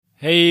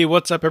Hey,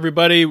 what's up,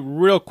 everybody?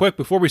 Real quick,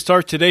 before we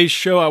start today's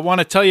show, I want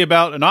to tell you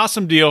about an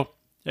awesome deal.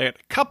 You got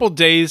a couple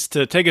days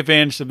to take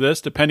advantage of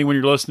this, depending when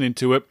you're listening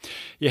to it.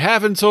 You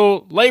have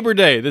until Labor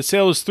Day. The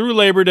sale is through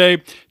Labor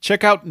Day.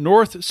 Check out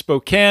North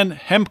Spokane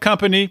Hemp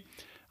Company.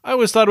 I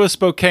always thought it was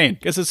Spokane.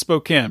 Guess it's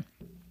Spokane.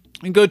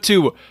 And go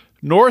to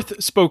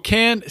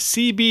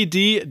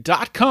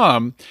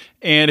northspokanecbd.com,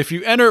 and if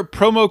you enter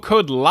promo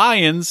code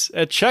LIONS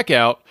at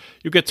checkout,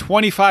 you get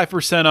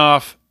 25%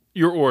 off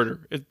your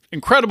order.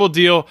 Incredible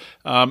deal.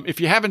 If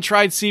you haven't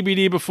tried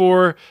CBD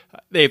before,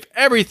 they have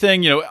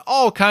everything,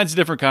 all kinds of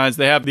different kinds.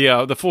 They have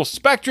the full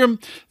spectrum.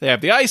 They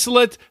have the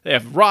isolate. They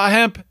have raw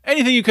hemp.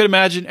 Anything you could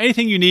imagine,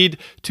 anything you need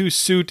to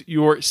suit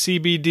your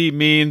CBD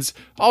means.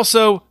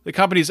 Also, the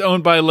company is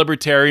owned by a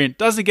libertarian.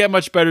 Doesn't get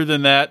much better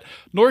than that.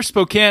 North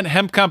Spokane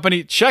Hemp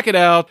Company. Check it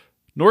out.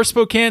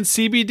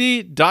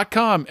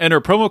 northspokanecbd.com. Enter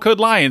promo code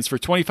LIONS for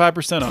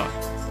 25%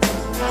 off.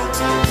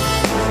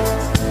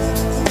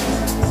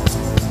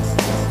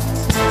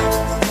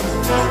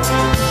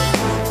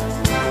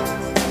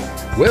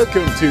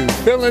 Welcome to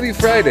Felony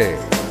Friday,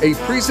 a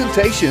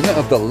presentation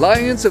of the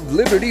Lions of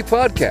Liberty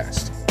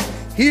podcast.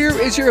 Here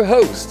is your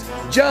host,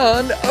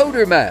 John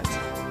Odermatt.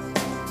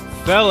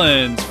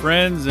 Felons,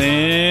 friends,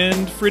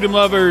 and freedom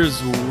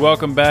lovers,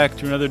 welcome back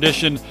to another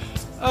edition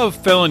of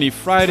Felony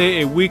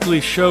Friday, a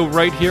weekly show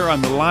right here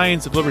on the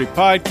Lions of Liberty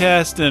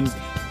podcast, and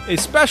a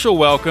special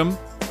welcome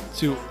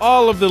to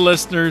all of the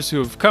listeners who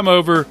have come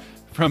over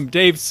from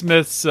Dave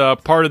Smith's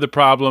Part of the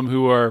Problem,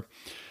 who are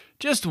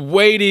just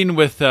waiting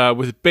with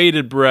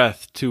bated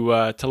breath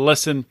to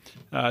listen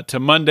to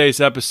Monday's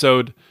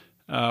episode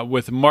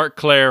with Mark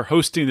Claire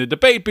hosting the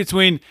debate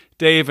between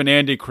Dave and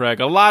Andy Craig.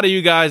 A lot of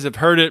you guys have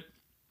heard it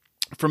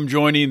from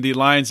joining the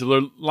Lions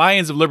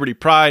of Liberty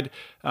Pride,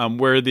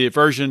 where the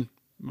version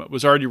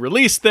was already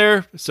released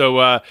there.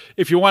 So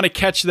if you want to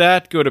catch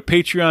that, go to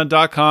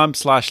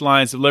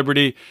patreon.com/Lions of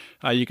Liberty.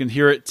 You can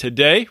hear it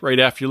today, right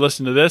after you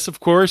listen to this,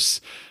 of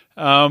course.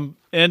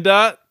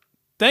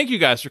 Thank you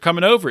guys for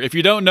coming over. If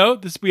you don't know,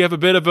 we have a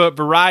bit of a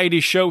variety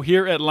show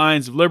here at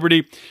Lions of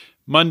Liberty.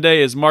 Monday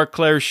is Mark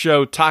Claire's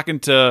show, talking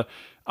to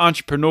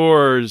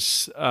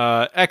entrepreneurs,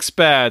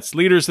 expats,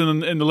 leaders in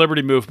the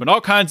Liberty movement,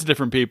 all kinds of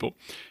different people.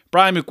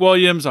 Brian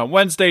McWilliams on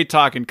Wednesday,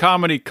 talking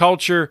comedy,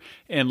 culture,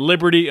 and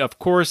liberty, of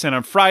course. And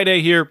on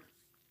Friday here,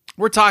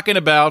 we're talking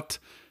about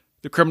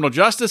the criminal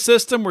justice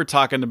system. We're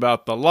talking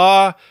about the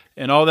law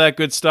and all that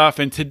good stuff.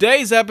 And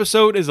today's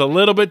episode is a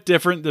little bit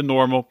different than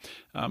normal.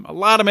 A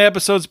lot of my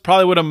episodes,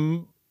 probably what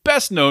I'm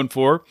best known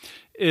for,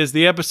 is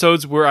the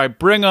episodes where I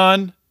bring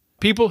on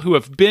people who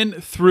have been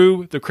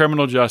through the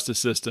criminal justice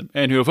system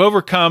and who have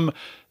overcome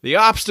the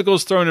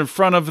obstacles thrown in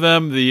front of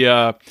them,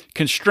 the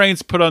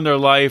constraints put on their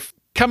life,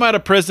 come out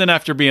of prison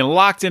after being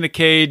locked in a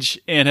cage,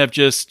 and have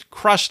just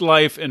crushed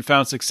life and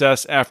found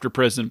success after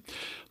prison.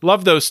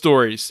 Love those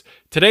stories.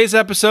 Today's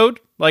episode,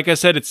 like I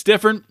said, it's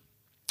different.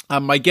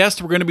 My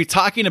guest, we're going to be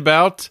talking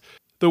about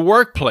the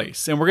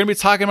workplace, and we're going to be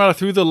talking about it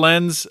through the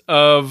lens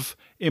of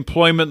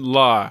employment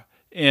law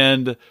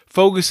and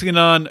focusing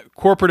on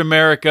corporate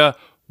America,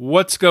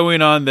 what's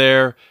going on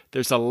there.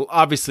 There's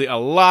obviously a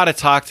lot of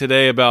talk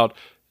today about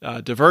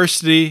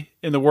diversity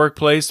in the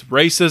workplace,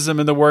 racism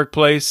in the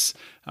workplace.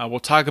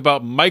 We'll talk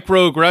about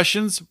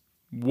microaggressions.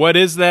 What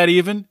is that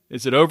even?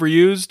 Is it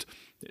overused?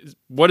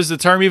 What does the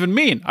term even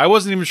mean? I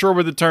wasn't even sure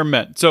what the term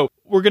meant. So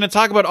we're going to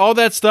talk about all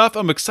that stuff.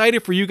 I'm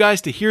excited for you guys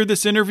to hear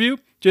this interview.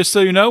 Just so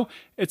you know,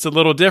 it's a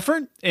little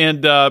different.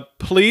 And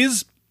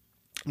please,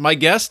 my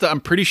guest,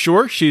 I'm pretty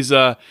sure she's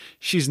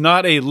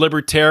not a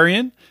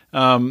libertarian.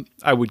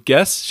 I would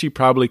guess she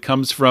probably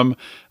comes from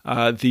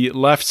the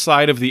left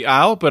side of the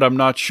aisle, but I'm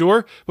not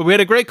sure. But we had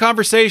a great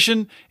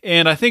conversation,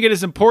 and I think it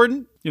is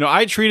important.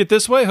 I treat it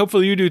this way.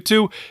 Hopefully you do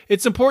too.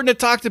 It's important to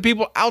talk to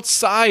people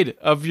outside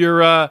of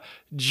your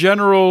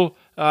general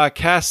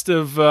cast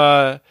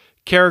of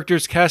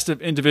characters, cast of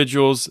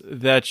individuals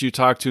that you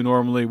talk to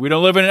normally. We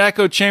don't live in an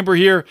echo chamber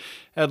here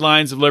at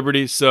Lions of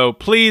Liberty, so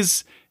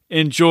please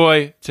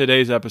enjoy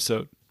today's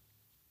episode.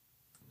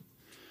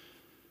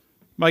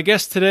 My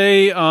guest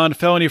today on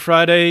Felony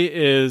Friday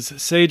is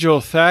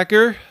Sejal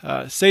Thakur.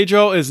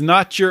 Sejal is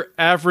not your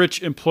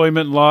average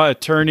employment law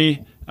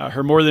attorney.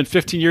 Her more than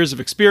 15 years of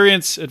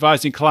experience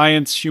advising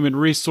clients, human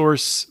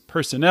resource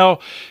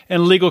personnel,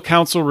 and legal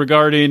counsel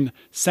regarding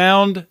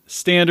sound,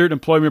 standard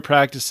employment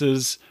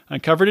practices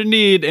uncovered a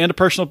need and a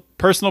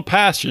personal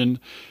passion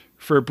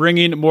for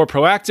bringing more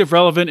proactive,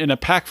 relevant, and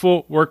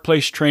impactful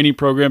workplace training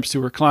programs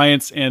to her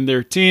clients and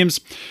their teams.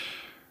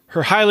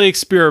 Her highly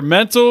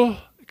experimental,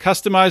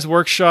 customized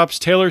workshops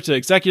tailored to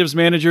executives,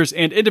 managers,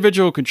 and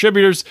individual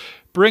contributors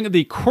bring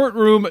the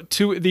courtroom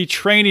to the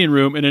training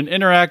room in an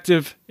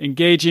interactive,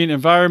 engaging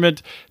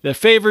environment that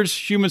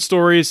favors human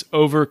stories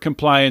over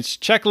compliance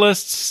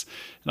checklists.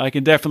 And I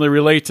can definitely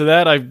relate to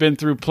that. I've been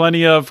through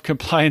plenty of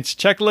compliance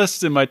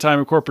checklists in my time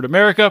in corporate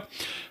America.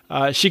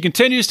 She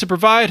continues to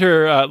provide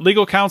her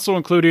legal counsel,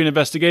 including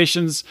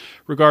investigations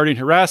regarding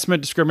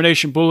harassment,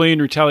 discrimination, bullying,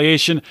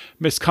 retaliation,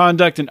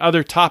 misconduct, and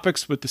other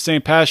topics with the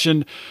same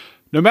passion.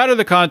 No matter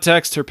the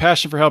context, her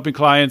passion for helping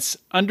clients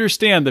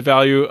understand the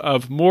value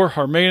of more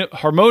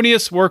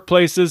harmonious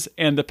workplaces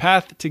and the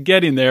path to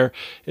getting there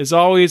is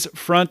always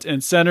front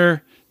and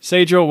center.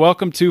 Sejal,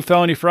 welcome to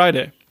Felony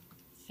Friday.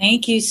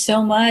 Thank you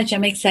so much.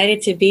 I'm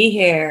excited to be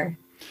here.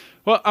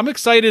 Well, I'm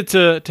excited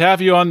to have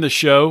you on the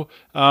show.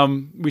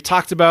 We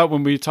talked about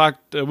when we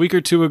talked a week or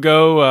two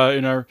ago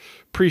in our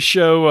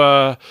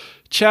pre-show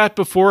chat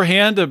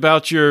beforehand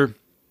about your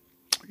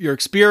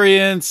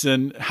experience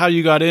and how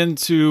you got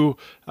into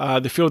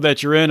the field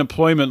that you're in,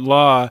 employment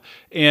law.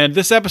 And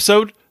this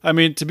episode, I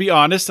mean, to be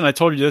honest, and I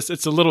told you this,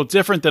 it's a little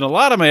different than a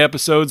lot of my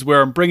episodes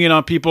where I'm bringing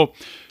on people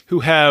who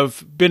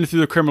have been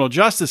through the criminal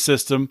justice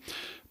system.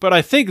 But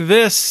I think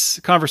this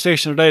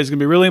conversation today is going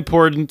to be really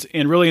important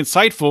and really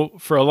insightful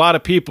for a lot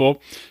of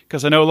people,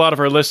 because I know a lot of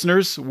our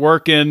listeners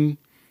work in,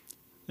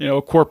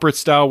 a corporate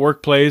style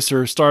workplace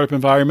or startup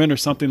environment or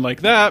something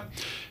like that.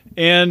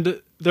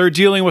 And they're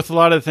dealing with a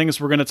lot of the things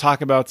we're going to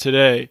talk about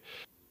today.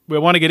 We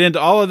want to get into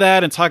all of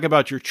that and talk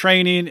about your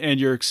training and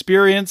your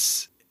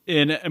experience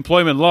in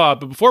employment law.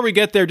 But before we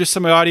get there, just so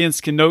my audience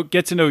can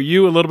get to know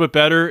you a little bit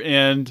better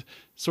and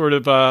sort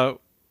of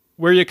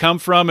where you come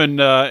from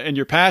and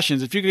your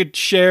passions. If you could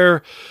share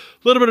a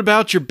little bit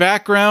about your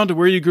background,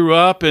 where you grew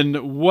up,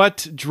 and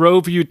what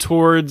drove you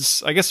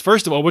towards, I guess,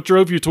 first of all, what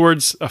drove you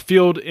towards a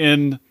field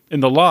in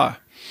the law?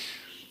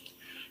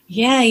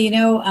 Yeah,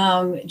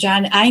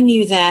 John, I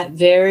knew that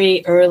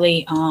very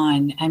early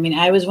on. I mean,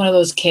 I was one of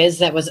those kids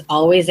that was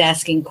always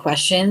asking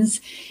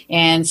questions.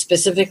 And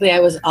specifically,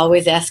 I was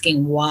always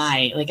asking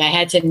why. Like, I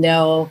had to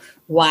know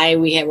why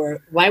we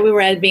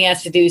were being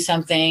asked to do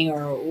something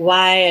or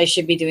why I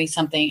should be doing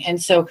something.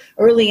 And so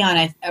early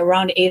on,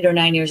 around 8 or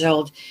 9 years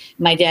old,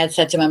 my dad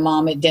said to my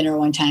mom at dinner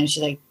one time,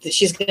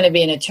 she's going to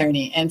be an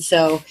attorney. And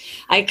so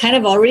I kind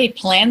of already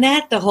planned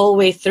that the whole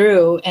way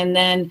through. And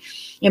then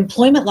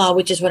employment law,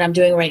 which is what I'm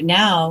doing right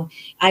now,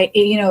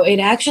 it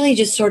actually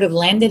just sort of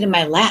landed in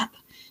my lap.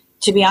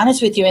 To be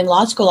honest with you, in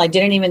law school, I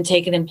didn't even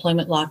take an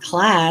employment law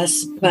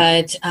class,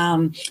 but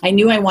I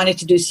knew I wanted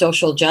to do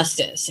social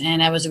justice,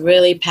 and I was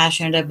really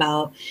passionate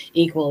about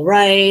equal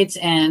rights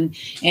and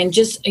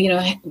just,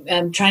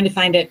 I'm trying to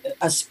find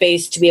a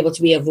space to be able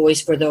to be a voice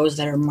for those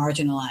that are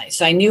marginalized.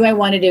 So I knew I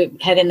wanted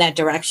to head in that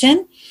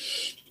direction.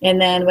 And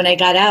then when I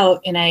got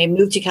out and I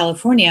moved to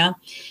California,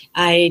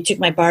 I took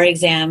my bar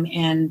exam,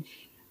 and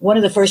one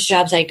of the first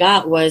jobs I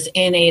got was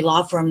in a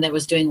law firm that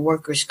was doing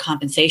workers'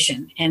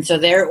 compensation. And so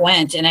there it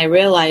went. And I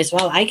realized,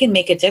 well, I can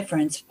make a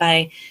difference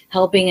by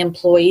helping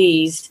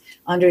employees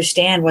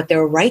understand what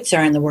their rights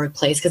are in the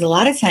workplace. Because a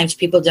lot of times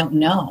people don't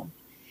know,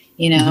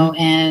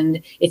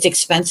 and it's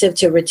expensive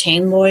to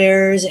retain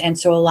lawyers. And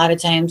so a lot of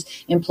times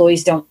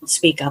employees don't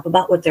speak up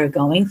about what they're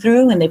going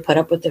through, and they put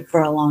up with it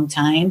for a long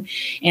time,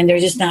 and they're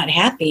just not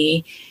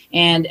happy.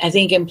 And I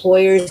think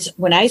employers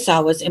were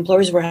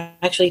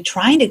actually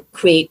trying to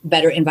create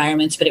better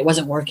environments, but it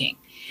wasn't working.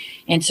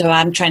 And so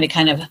I'm trying to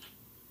kind of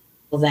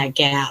fill that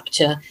gap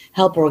to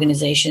help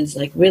organizations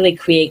really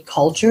create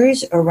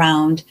cultures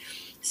around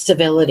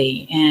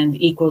civility and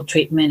equal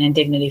treatment and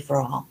dignity for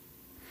all.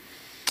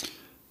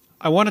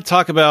 I want to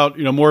talk about,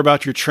 more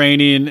about your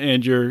training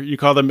and you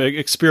call them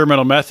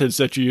experimental methods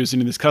that you're using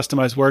in these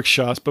customized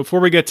workshops.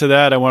 Before we get to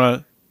that, I want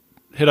to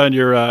hit on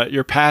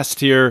your past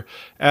here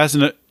as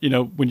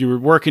when you were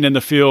working in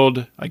the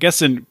field, I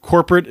guess in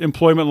corporate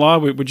employment law.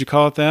 Would you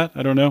call it that?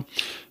 I don't know.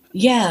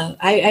 Yeah,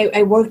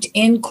 I worked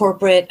in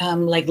corporate,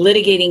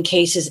 litigating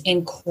cases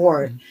in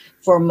court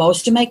for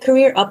most of my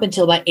career up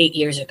until about 8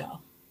 years ago.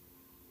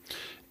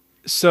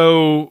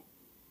 So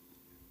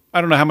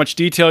I don't know how much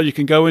detail you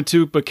can go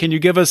into, but can you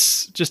give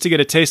us, just to get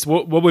a taste,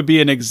 what would be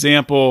an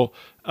example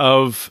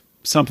of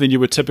something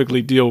you would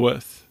typically deal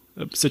with,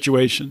 a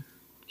situation?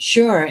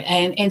 Sure.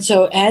 And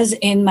so as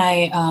in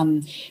my,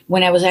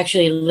 when I was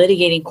actually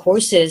litigating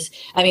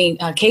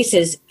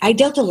cases, I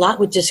dealt a lot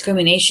with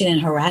discrimination and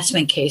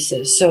harassment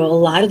cases. So a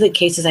lot of the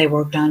cases I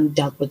worked on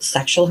dealt with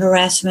sexual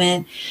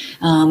harassment.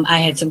 I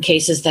had some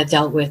cases that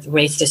dealt with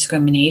race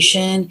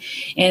discrimination,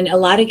 and a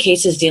lot of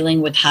cases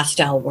dealing with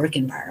hostile work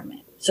environment.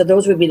 So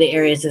those would be the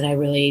areas that I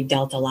really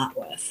dealt a lot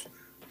with.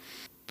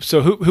 So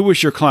who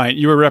was your client?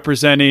 You were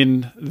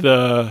representing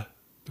the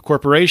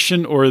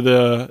corporation or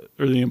the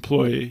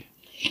employee?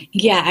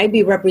 Yeah, I'd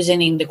be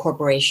representing the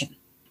corporation.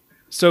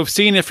 So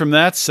seeing it from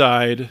that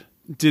side,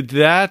 did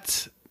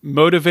that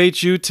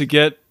motivate you to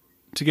get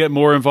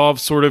more involved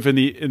sort of in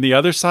the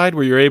other side,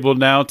 where you're able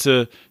now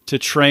to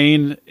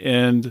train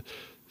and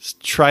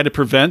try to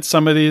prevent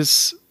some of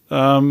these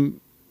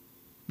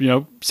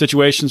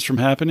situations from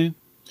happening?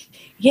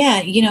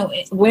 Yeah,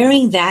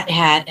 wearing that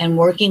hat and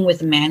working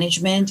with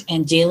management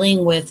and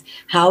dealing with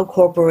how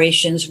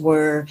corporations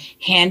were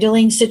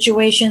handling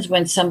situations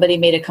when somebody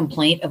made a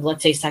complaint of,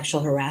 let's say,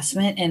 sexual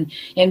harassment, and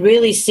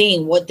really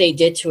seeing what they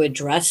did to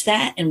address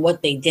that and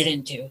what they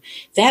didn't do.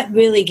 That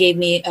really gave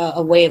me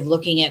a way of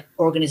looking at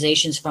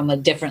organizations from a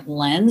different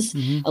lens,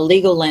 a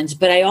legal lens.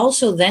 But I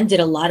also then did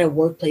a lot of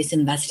workplace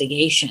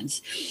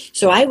investigations.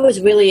 So I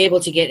was really able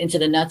to get into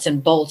the nuts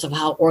and bolts of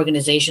how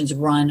organizations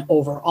run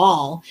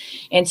overall.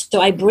 And so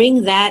I I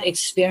bring that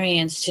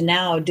experience to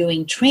now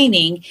doing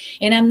training,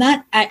 and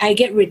I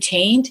get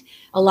retained.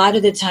 A lot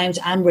of the times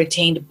I'm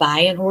retained by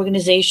an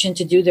organization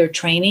to do their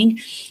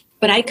training,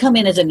 but I come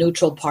in as a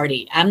neutral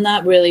party. I'm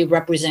not really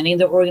representing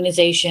the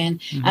organization.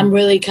 Mm-hmm. I'm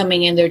really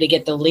coming in there to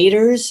get the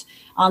leaders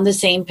on the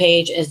same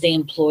page as the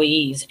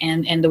employees.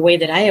 And the way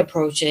that I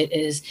approach it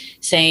is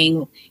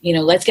saying,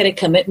 let's get a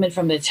commitment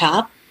from the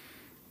top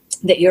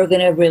that you're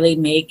going to really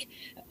make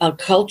a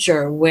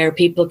culture where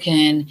people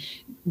can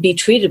be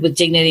treated with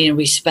dignity and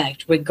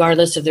respect,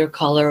 regardless of their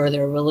color or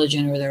their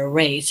religion or their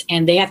race.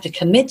 And they have to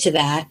commit to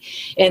that.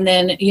 And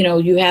then,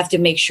 you have to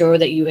make sure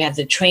that you have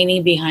the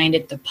training behind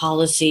it, the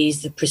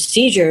policies, the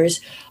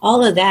procedures,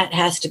 all of that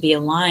has to be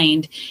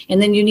aligned.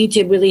 And then you need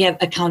to really have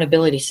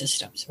accountability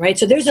systems, right?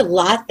 So there's a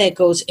lot that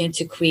goes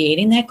into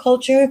creating that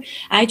culture.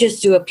 I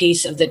just do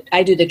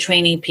I do the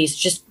training piece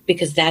just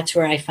because that's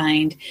where I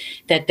find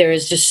that there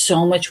is just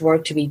so much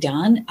work to be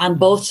done on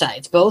both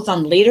sides, both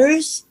on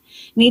leaders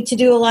need to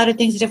do a lot of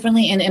things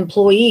differently, and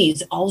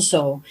employees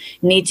also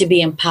need to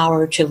be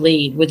empowered to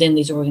lead within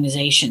these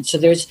organizations. So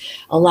there's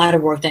a lot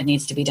of work that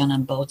needs to be done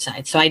on both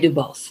sides. So I do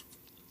both.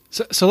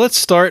 So let's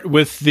start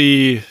with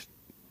the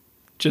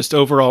just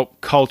overall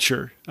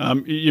culture.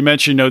 You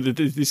mentioned, that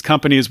these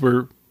companies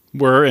were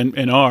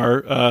and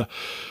are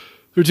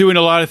they're doing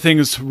a lot of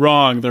things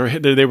wrong.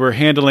 They were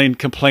handling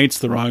complaints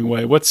the wrong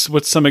way. What's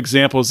some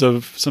examples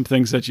of some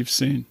things that you've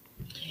seen?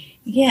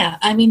 Yeah,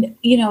 I mean,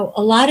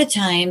 a lot of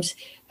times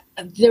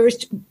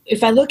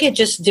if I look at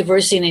just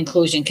diversity and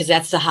inclusion, because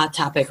that's the hot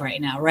topic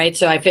right now, right?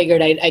 So I figured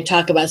I'd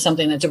talk about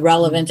something that's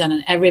relevant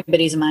on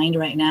everybody's mind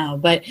right now.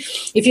 But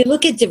if you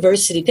look at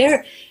diversity,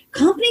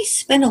 companies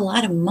spend a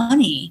lot of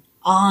money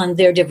on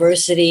their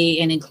diversity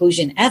and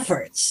inclusion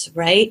efforts,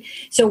 right?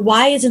 So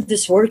why isn't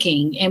this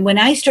working? And when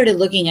I started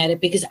looking at it,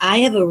 because I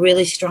have a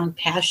really strong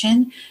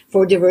passion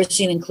for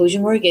diversity and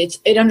inclusion work,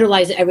 it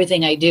underlies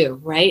everything I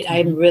do, right? Mm-hmm.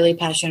 I'm really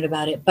passionate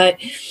about it. But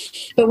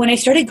when I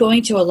started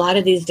going to a lot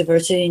of these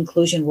diversity and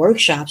inclusion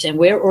workshops and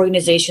where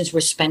organizations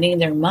were spending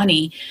their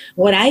money,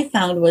 what I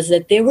found was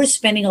that they were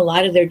spending a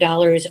lot of their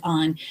dollars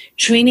on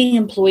training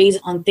employees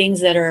on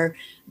things that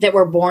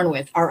we're born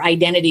with, our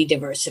identity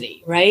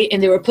diversity, right?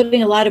 And they were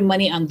putting a lot of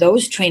money on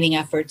those training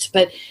efforts.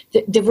 But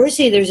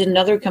diversity, there's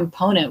another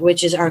component,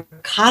 which is our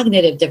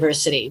cognitive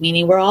diversity,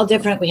 meaning we're all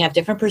different. We have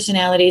different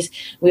personalities.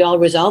 We all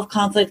resolve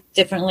conflict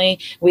differently.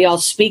 We all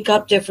speak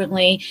up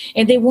differently.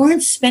 And they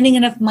weren't spending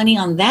enough money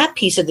on that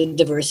piece of the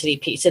diversity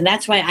piece. And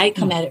that's why I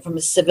come at it from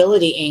a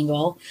civility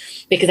angle,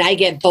 because I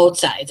get both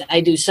sides.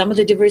 I do some of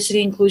the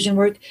diversity inclusion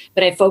work,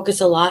 but I focus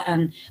a lot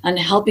on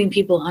helping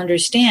people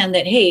understand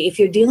that, hey, if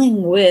you're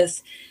dealing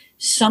with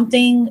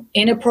something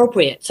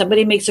inappropriate,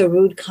 somebody makes a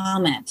rude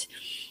comment,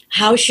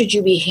 how should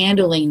you be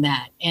handling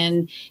that?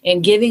 And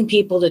giving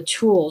people the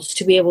tools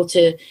to be able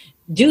to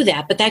do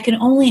that. But that can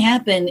only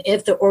happen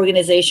if the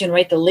organization,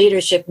 right, the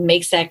leadership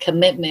makes that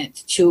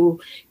commitment to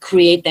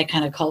create that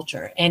kind of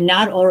culture. And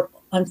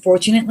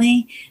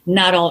unfortunately,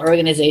 not all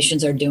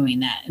organizations are doing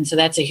that. And so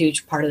that's a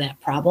huge part of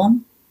that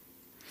problem.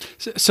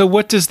 So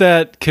what does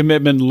that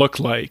commitment look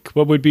like?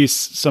 What would be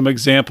some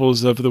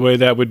examples of the way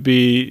that would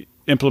be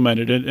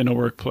implemented in a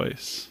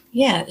workplace?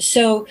 Yeah.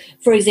 So,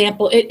 for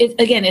example, it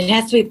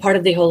has to be part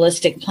of the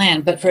holistic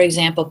plan. But for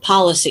example,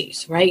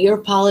 policies, right? Your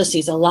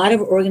policies, a lot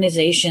of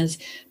organizations'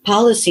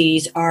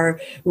 policies are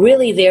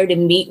really there to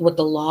meet what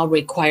the law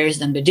requires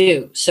them to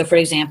do. So, for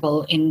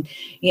example,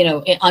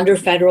 under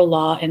federal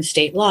law and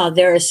state law,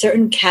 there are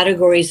certain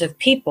categories of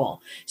people.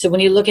 So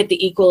when you look at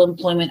the equal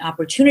employment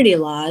opportunity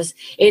laws,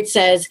 it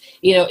says,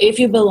 if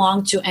you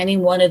belong to any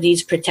one of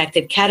these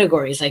protected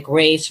categories like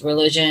race,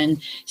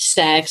 religion,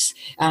 sex,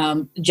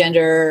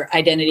 gender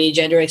identity,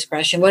 gender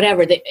expression,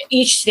 whatever,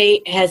 each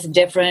state has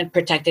different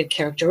protected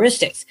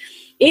characteristics.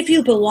 If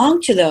you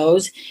belong to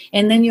those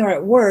and then you're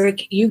at work,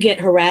 you get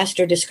harassed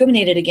or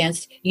discriminated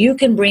against, you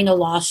can bring a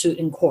lawsuit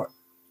in court.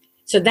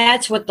 So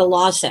that's what the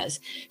law says.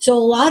 So a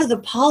lot of the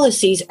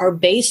policies are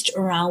based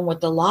around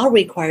what the law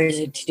requires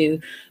it to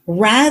do,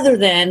 rather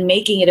than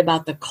making it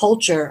about the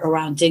culture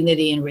around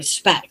dignity and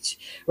respect,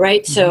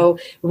 right? Mm-hmm. So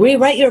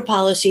rewrite your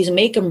policies,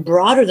 make them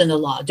broader than the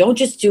law. Don't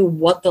just do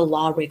what the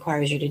law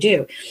requires you to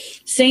do.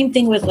 Same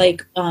thing with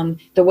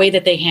the way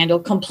that they handle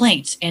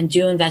complaints and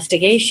do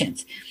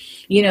investigations.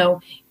 A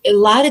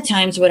lot of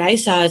times what I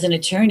saw as an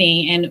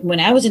attorney and when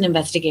I was an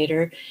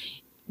investigator,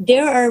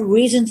 there are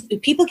reasons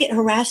people get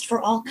harassed for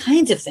all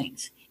kinds of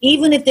things,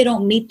 even if they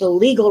don't meet the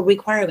legal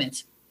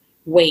requirements.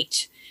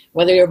 Weight,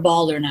 whether you're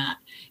bald or not,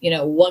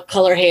 what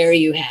color hair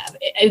you have.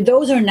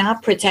 Those are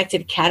not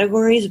protected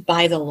categories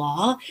by the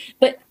law,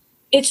 but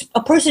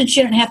a person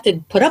shouldn't have to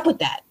put up with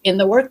that in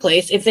the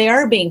workplace if they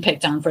are being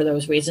picked on for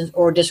those reasons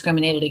or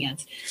discriminated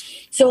against.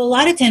 So a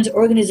lot of times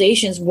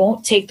organizations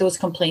won't take those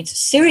complaints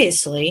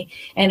seriously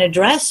and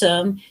address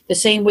them the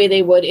same way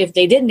they would if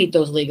they did meet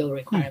those legal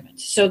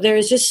requirements. So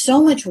there's just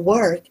so much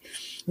work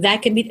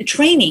that can be.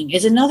 Training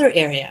is another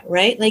area,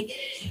 right?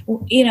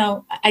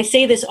 I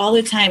say this all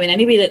the time, and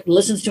anybody that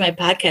listens to my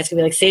podcast can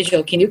be like,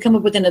 Sejal, can you come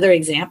up with another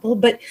example?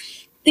 But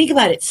think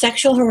about it,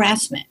 sexual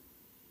harassment.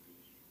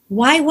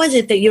 Why was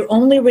it that you're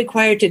only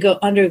required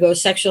to undergo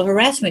sexual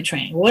herassment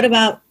training? What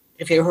about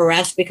if you're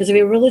harassed because of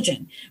your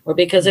religion or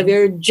because of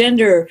your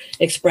gender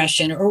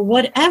expression or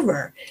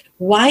whatever?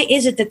 Why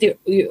is it that the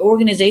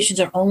organizations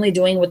are only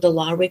doing what the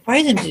law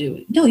requires them to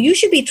do? No, you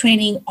should be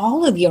training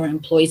all of your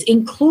employees,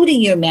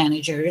 including your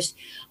managers,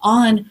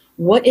 on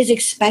what is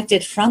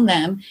expected from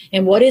them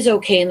and what is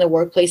okay in the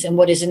workplace and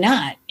what is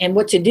not, and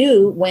what to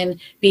do when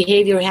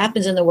behavior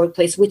happens in the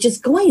workplace, which is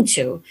going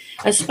to,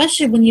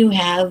 especially when you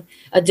have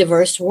a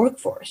diverse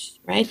workforce,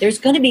 right? There's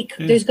going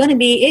to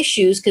be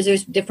issues because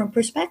there's different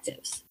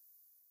perspectives.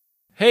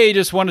 Hey,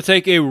 just want to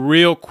take a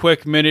real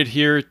quick minute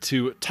here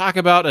to talk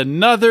about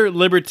another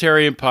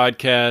libertarian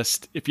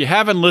podcast. If you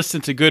haven't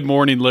listened to Good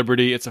Morning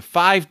Liberty, it's a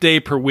 5-day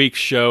per week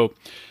show.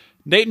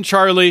 Nate and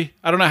Charlie,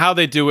 I don't know how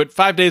they do it,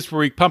 5 days per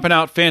week, pumping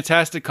out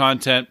fantastic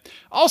content.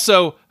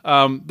 Also,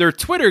 their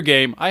Twitter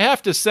game, I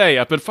have to say,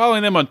 I've been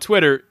following them on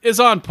Twitter, is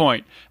on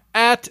point.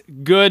 At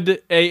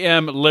Good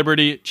AM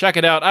Liberty. Check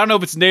it out. I don't know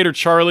if it's Nate or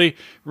Charlie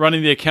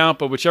running the account,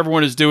 but whichever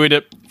one is doing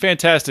it,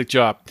 fantastic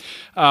job.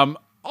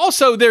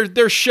 Also,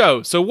 their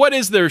show. So what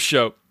is their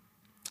show?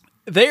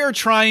 They are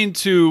trying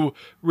to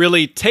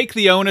really take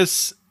the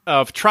onus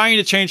of trying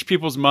to change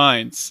people's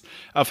minds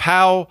of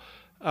how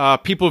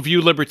people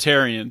view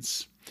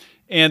libertarians.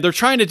 And they're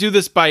trying to do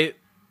this by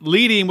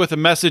leading with a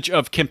message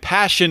of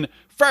compassion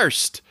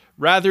first,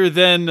 rather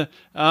than,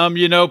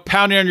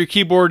 pounding on your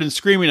keyboard and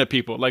screaming at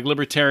people like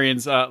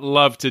libertarians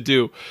love to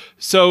do.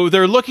 So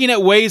they're looking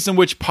at ways in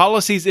which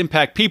policies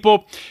impact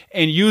people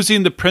and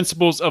using the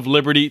principles of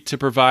liberty to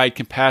provide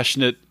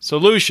compassionate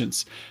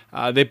solutions.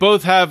 They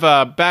both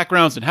have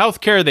backgrounds in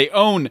healthcare. They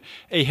own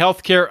a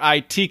healthcare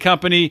IT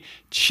company.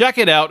 Check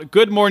it out,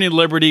 Good Morning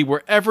Liberty,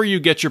 wherever you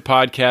get your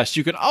podcast.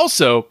 You can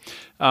also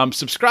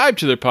subscribe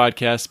to their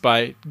podcast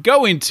by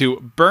going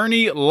to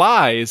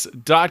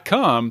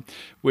BernieLies.com,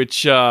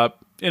 which so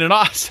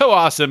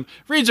awesome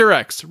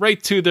redirects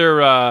right to their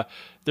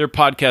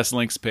podcast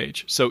links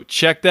page. So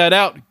check that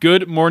out.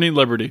 Good Morning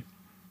Liberty.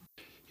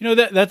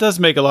 That does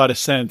make a lot of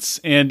sense.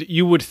 And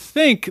you would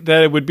think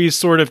that it would be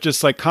sort of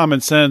just like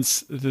common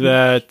sense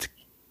that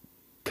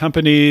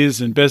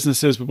companies and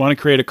businesses would want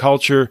to create a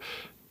culture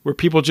where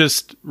people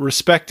just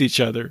respect each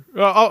other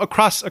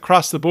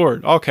across the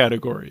board, all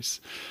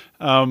categories.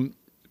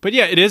 But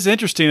yeah, it is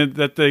interesting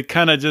that they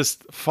kind of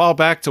just fall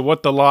back to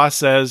what the law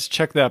says,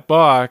 check that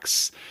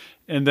box,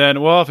 and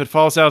then, well, if it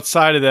falls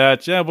outside of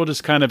that, yeah, we'll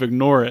just kind of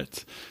ignore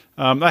it.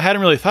 I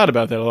hadn't really thought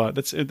about that a lot.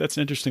 That's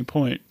an interesting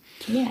point.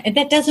 Yeah, and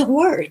that doesn't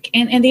work.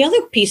 And the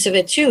other piece of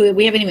it, too,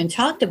 we haven't even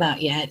talked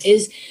about yet,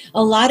 is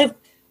a lot of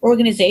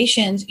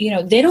organizations,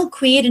 they don't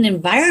create an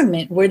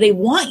environment where they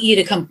want you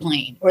to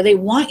complain or they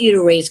want you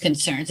to raise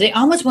concerns. They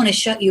almost want to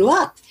shut you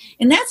up.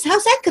 And how's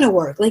that going to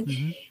work? Like,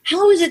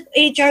 How is it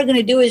HR going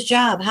to do his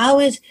job? How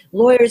is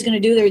lawyers going to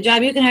do their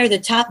job? You can hire the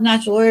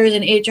top-notch lawyers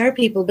and HR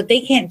people, but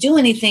they can't do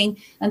anything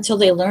until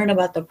they learn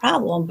about the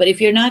problem. But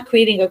if you're not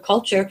creating a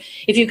culture,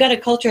 if you've got a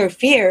culture of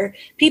fear,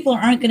 people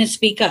aren't going to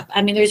speak up.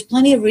 I mean, there's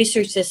plenty of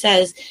research that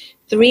says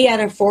 3 out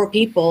of 4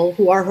 people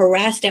who are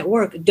harassed at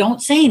work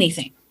don't say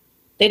anything.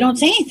 They don't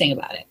say anything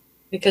about it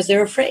because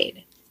they're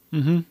afraid.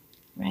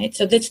 Right?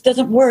 So this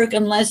doesn't work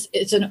unless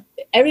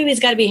everybody's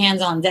got to be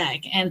hands on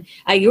deck. And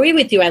I agree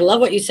with you. I love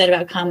what you said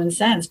about common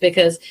sense,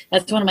 because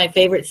that's one of my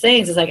favorite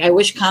things. It's like, I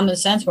wish common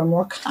sense were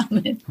more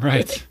common.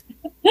 Right.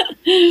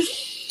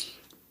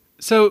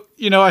 So,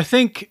 I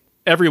think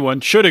everyone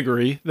should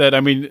agree that,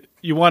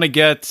 we want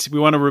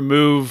to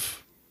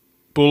remove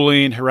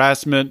bullying,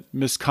 harassment,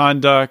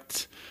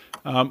 misconduct,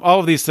 all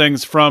of these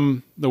things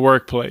from the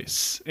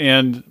workplace.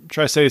 And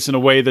try to say this in a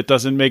way that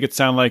doesn't make it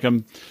sound like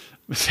I'm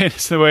saying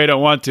this the way I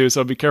don't want to,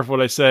 so I'll be careful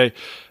what I say.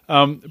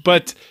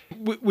 But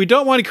we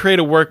don't want to create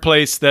a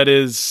workplace that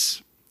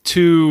is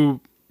too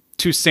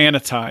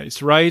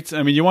sanitized, right?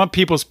 You want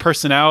people's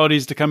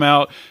personalities to come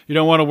out. You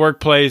don't want a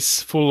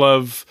workplace full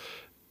of,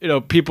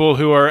 people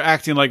who are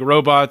acting like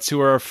robots,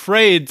 who are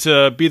afraid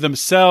to be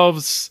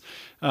themselves,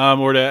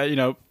 or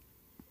to,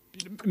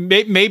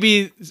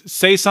 maybe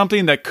say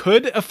something that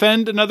could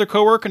offend another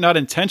coworker, not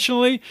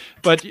intentionally,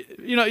 but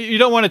you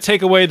don't want to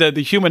take away the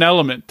human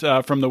element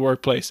from the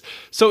workplace.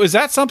 So is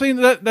that something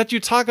that you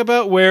talk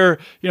about, where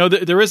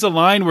there is a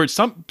line where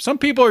some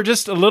people are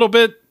just a little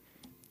bit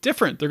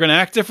different? They're going to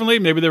act differently.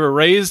 Maybe they were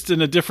raised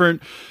in a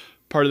different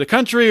part of the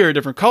country or a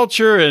different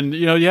culture, and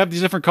you have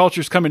these different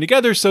cultures coming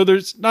together. So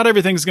not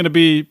everything's going to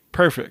be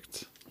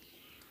perfect.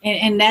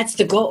 And that's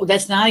the goal.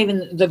 That's not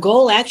even the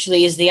goal.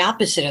 Actually, is the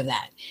opposite of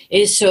that.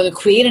 It is so to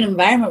create an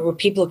environment where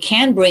people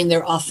can bring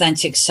their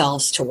authentic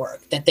selves to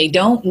work, that they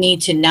don't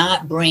need to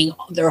not bring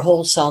their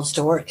whole selves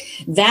to work.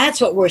 That's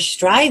what we're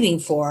striving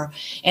for.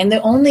 And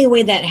the only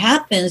way that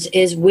happens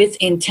is with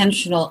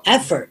intentional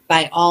effort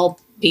by all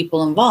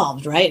people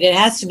involved, right? It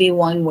has to be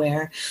one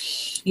where,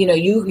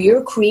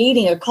 you're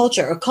creating a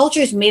culture. A culture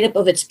is made up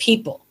of its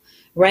people.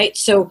 right?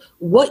 So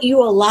what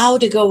you allow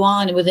to go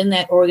on within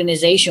that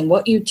organization,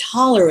 what you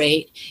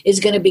tolerate, is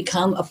going to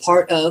become a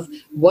part of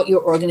what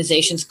your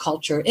organization's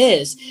culture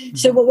is.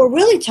 So what we're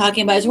really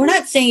talking about is, we're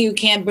not saying you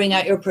can't bring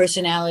out your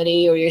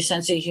personality or your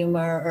sense of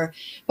humor,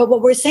 but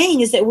what we're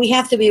saying is that we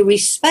have to be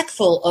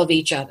respectful of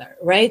each other,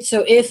 right?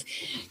 So if,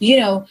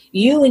 you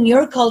in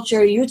your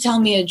culture, you tell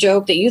me a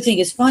joke that you think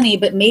is funny,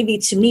 but maybe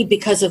to me,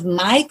 because of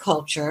my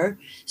culture,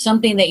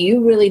 something that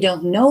you really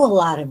don't know a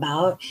lot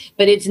about,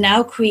 but it's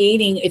now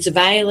it's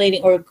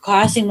violating or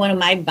crossing one of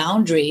my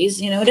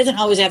boundaries. It doesn't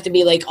always have to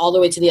be like all the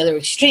way to the other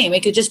extreme.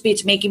 It could just be,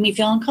 it's making me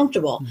feel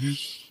uncomfortable.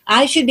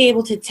 I should be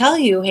able to tell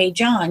you, hey,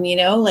 John,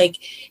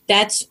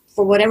 that's,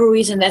 for whatever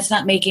reason, that's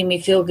not making me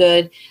feel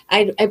good.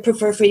 I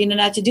prefer for you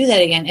not to do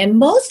that again. And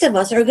most of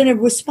us are going to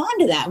respond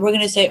to that. We're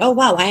going to say, oh,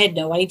 wow, I had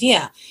no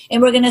idea.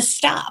 And we're going to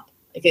stop.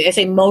 I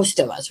say most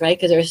of us, right?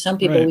 Because there are some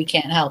people we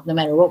can't help no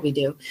matter what we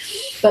do.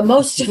 But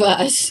most of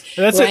us.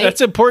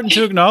 That's important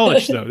to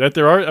acknowledge, though, that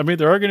there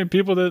are going to be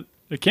people that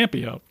can't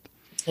be helped.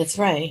 That's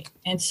right.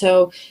 And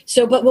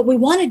but what we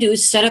want to do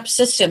is set up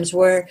systems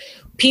where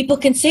people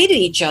can say to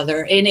each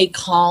other in a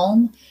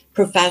calm,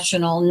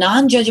 professional,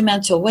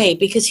 non-judgmental way.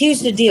 Because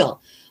here's the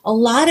deal. A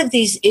lot of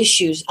these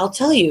issues, I'll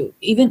tell you,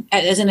 even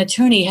as an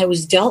attorney who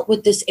has dealt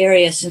with this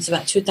area since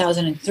about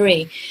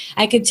 2003,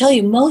 I could tell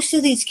you most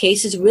of these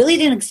cases really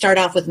didn't start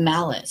off with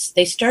malice.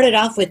 They started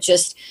off with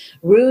just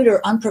rude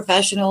or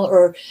unprofessional,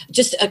 or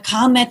just a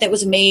comment that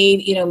was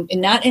made,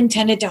 not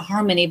intended to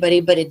harm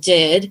anybody, but it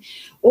did.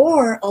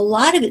 Or a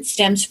lot of it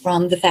stems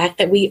from the fact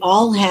that we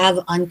all have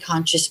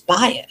unconscious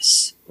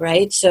bias,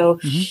 right? So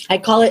I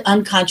call it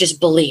unconscious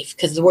belief,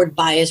 because the word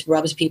bias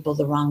rubs people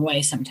the wrong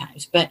way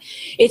sometimes. But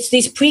it's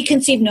these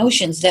preconceived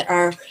notions that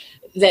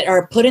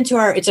are put into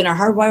it's in our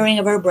hardwiring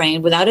of our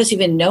brain without us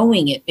even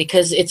knowing it,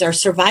 because it's our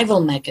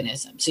survival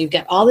mechanism. So you've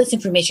got all this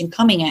information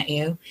coming at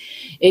you.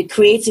 It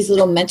creates these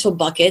little mental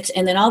buckets.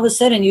 And then all of a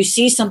sudden you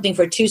see something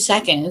for 2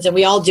 seconds, and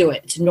we all do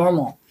it. It's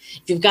normal.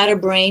 If you've got a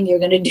brain, you're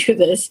going to do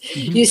this.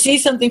 You see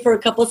something for a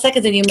couple of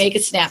seconds and you make a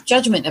snap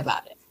judgment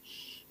about it.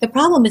 The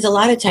problem is, a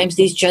lot of times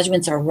these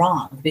judgments are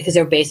wrong because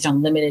they're based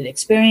on limited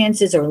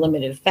experiences or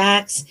limited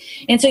facts.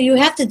 And so you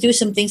have to do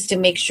some things to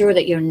make sure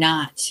that you're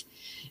not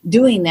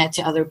doing that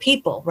to other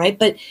people, right?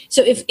 But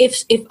so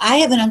if I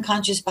have an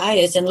unconscious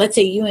bias, and let's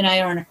say you and I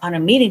are on a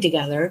meeting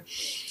together,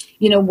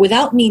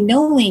 without me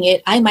knowing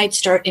it, I might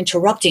start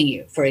interrupting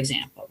you, for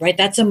example, right?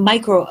 That's a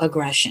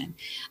microaggression.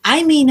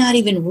 I may not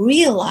even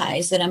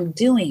realize that I'm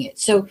doing it.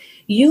 So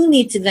you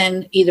need to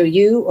then, either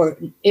you, or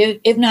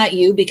if not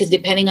you, because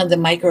depending on the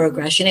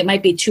microaggression, it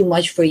might be too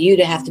much for you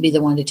to have to be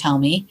the one to tell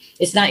me.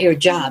 It's not your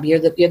job. You're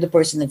the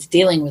person that's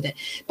dealing with it.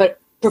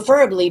 But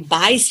preferably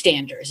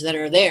bystanders that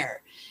are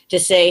there to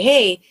say,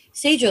 hey,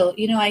 Sejal,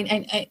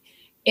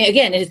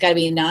 again, it's got to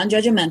be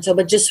non-judgmental,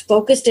 but just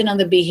focused in on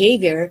the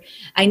behavior.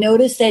 I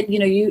noticed that,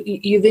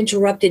 you've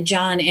interrupted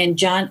John, and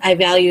John, I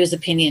value his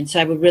opinion,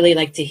 so I would really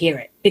like to hear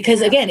it.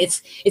 Because again,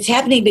 it's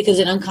happening because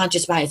of an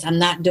unconscious bias. I'm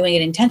not doing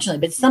it intentionally,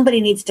 but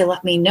somebody needs to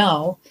let me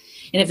know.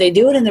 And if they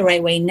do it in the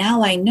right way,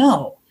 now I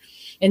know.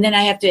 And then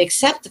I have to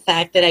accept the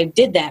fact that I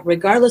did that,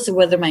 regardless of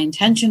whether my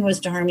intention was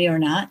to harm you or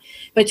not,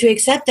 but to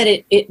accept that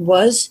it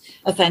was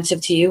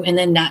offensive to you, and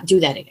then not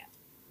do that again.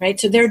 Right.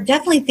 So there are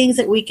definitely things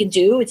that we can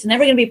do. It's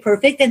never going to be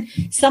perfect. And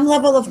some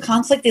level of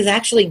conflict is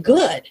actually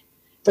good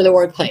for the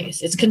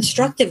workplace. It's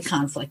constructive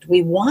conflict.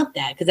 We want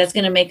that because that's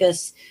going to make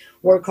us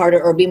work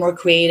harder or be more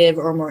creative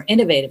or more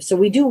innovative. So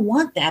we do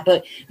want that,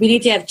 but we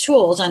need to have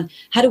tools on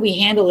how do we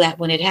handle that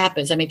when it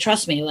happens. I mean,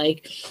 trust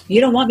me,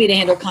 you don't want me to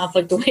handle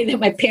conflict the way that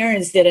my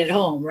parents did at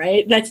home,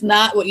 right? That's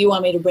not what you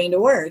want me to bring to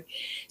work.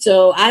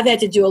 So I've had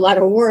to do a lot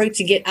of work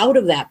to get out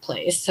of that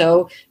place.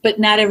 So, but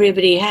not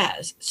everybody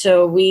has.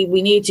 So we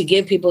need to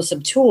give people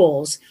some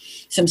tools,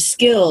 some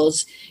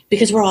skills,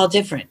 because we're all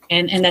different.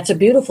 And that's a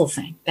beautiful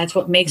thing. That's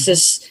what makes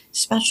us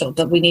special.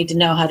 But we need to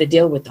know how to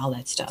deal with all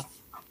that stuff.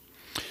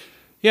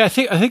 Yeah, I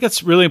think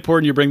it's really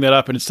important you bring that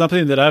up, and it's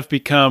something that I've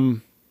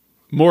become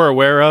more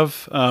aware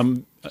of.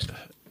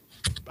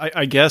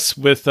 I guess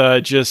with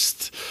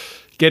just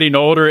getting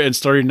older and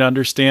starting to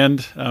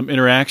understand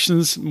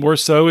interactions more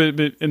so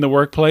in the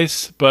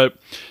workplace. But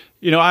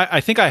I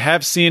think I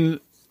have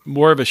seen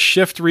more of a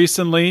shift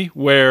recently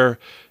where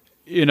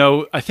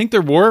I think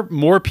there were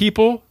more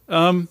people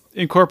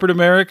in corporate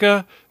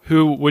America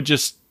who would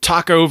just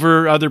talk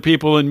over other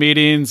people in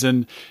meetings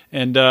and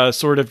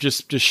sort of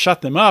just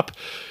shut them up.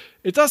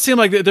 It does seem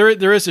like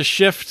there is a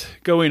shift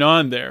going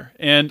on there.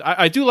 And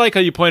I do like how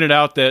you pointed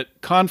out that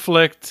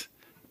conflict,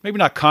 maybe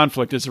not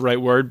conflict is the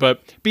right word,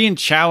 but being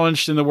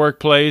challenged in the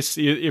workplace,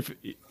 if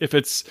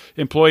it's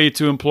employee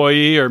to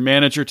employee or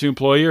manager to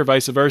employee or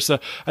vice versa,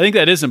 I think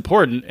that is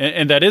important.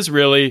 And that is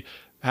really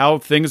how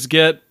things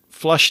get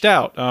flushed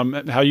out,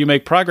 how you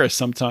make progress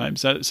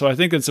sometimes. So I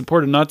think it's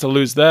important not to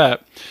lose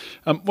that.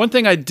 One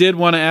thing I did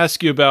want to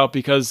ask you about,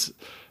 because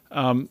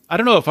I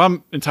don't know if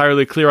I'm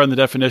entirely clear on the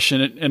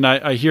definition, and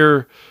I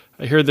hear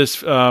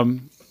this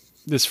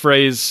this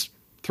phrase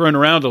thrown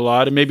around a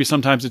lot, and maybe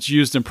sometimes it's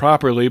used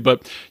improperly,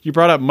 but you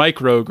brought up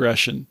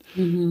microaggression.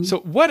 So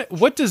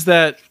what does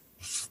that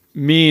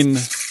mean?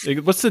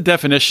 What's the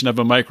definition of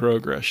a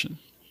microaggression?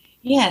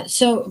 Yeah.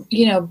 So,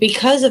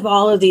 because of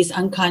all of these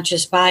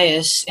unconscious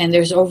bias, and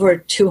there's over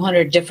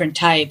 200 different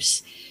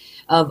types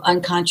of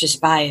unconscious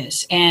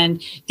bias,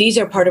 and these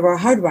are part of our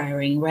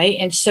hardwiring, right?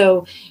 And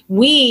so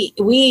we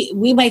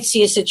might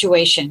see a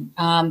situation.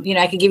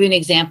 I could give you an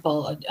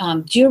example.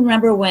 Do you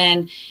remember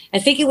when, I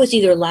think it was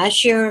either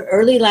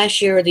early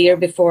last year or the year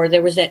before,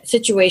 there was that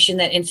situation,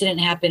 that incident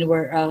happened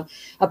where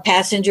a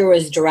passenger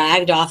was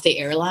dragged off the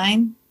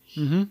airline?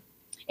 Mm-hmm.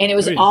 And it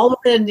was all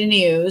over the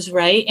news,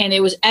 right? And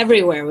it was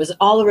everywhere. It was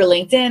all over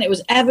LinkedIn. It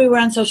was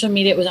everywhere on social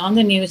media. It was on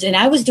the news. And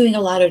I was doing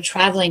a lot of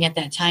traveling at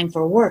that time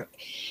for work.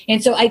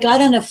 And so I got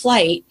on a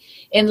flight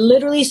and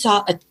literally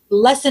saw a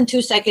less than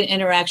 2-second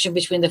interaction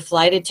between the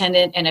flight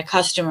attendant and a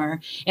customer.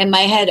 And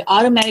my head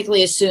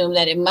automatically assumed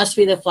that it must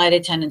be the flight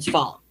attendant's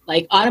fault.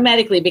 Like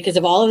automatically, because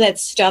of all of that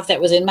stuff that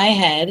was in my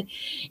head.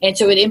 And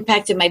so it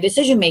impacted my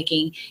decision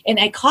making. And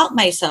I caught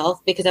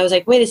myself because I was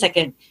like, wait a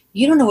second,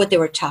 you don't know what they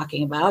were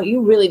talking about.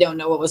 You really don't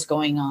know what was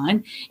going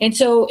on. And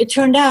so it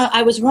turned out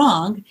I was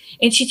wrong.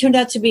 And she turned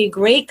out to be a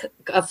great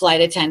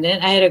flight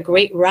attendant. I had a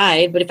great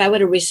ride. But if I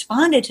would have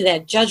responded to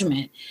that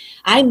judgment,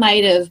 I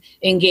might have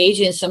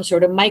engaged in some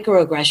sort of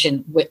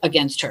microaggression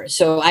against her.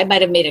 So I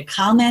might have made a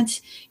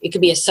comment. It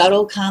could be a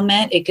subtle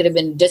comment. It could have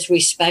been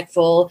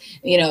disrespectful,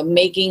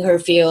 making her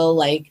feel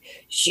like,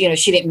 she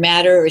didn't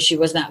matter or she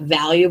was not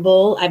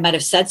valuable. I might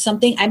have said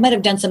something. I might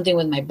have done something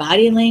with my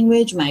body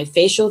language, my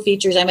facial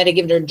features. I might have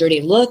given her a dirty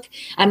look.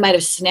 I might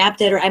have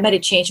snapped at her. I might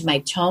have changed my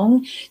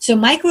tone. So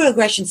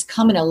microaggressions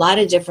come in a lot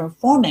of different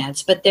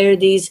formats, but they're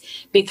these,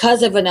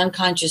 because of an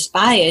unconscious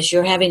bias,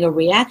 you're having a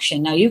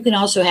reaction. Now you can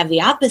also have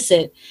the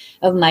opposite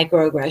of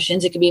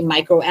microaggressions. It could be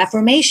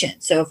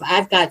microaffirmation. So if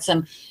I've got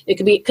it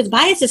could be, because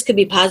biases could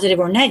be positive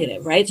or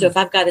negative, right? So if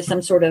I've got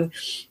some sort of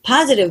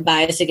positive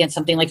bias against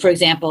something, like for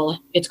example,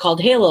 it's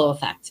called halo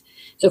effect.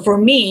 So for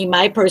me,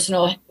 my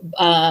personal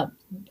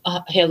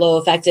halo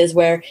effect is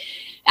where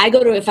I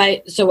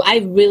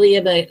really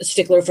am a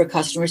stickler for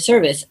customer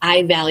service.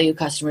 I value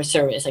customer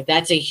service. Like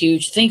that's a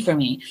huge thing for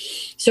me.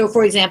 So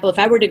for example, if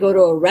I were to go to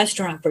a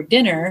restaurant for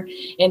dinner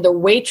and the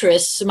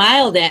waitress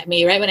smiled at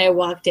me right when I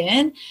walked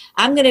in,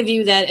 I'm going to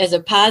view that as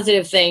a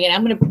positive thing.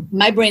 And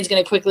my brain's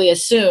going to quickly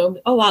assume,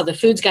 oh, wow, the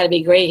food's got to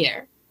be great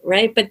here.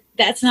 Right. But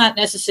that's not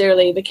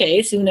necessarily the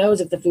case. Who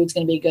knows if the food's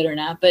going to be good or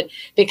not? But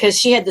because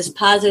she had this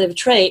positive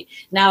trait,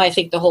 now I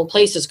think the whole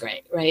place is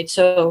great. Right.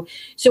 So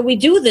we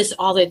do this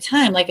all the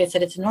time. Like I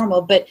said, it's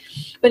normal. But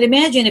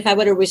imagine if I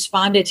would have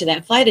responded to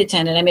that flight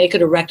attendant. I mean, it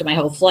could have wrecked my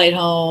whole flight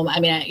home. I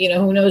mean,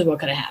 who knows what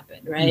could have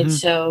happened. Right. Mm-hmm.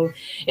 So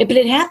but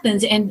it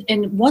happens. And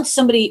once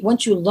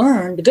you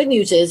learn, the good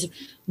news is,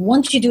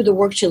 once you do the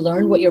work to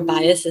learn what your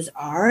biases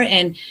are,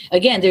 and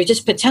again, they're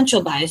just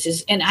potential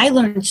biases. And I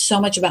learned so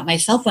much about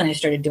myself when I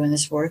started doing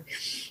this work.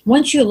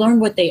 Once you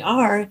learn what they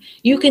are,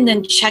 you can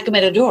then check them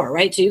at a door,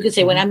 right? So you can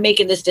say, when I'm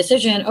making this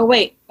decision, oh,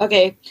 wait,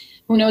 okay,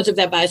 who knows if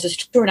that bias is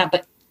true or not,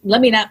 but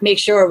let me not make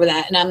sure of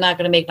that. And I'm not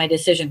going to make my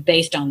decision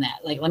based on that.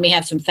 Like, let me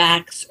have some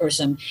facts or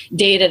some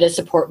data to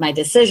support my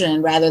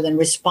decision rather than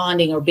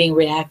responding or being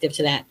reactive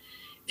to that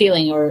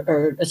feeling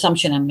or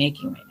assumption I'm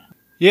making right now.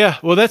 Yeah,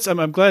 well,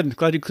 I'm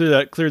glad you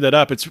cleared that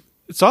up.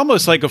 It's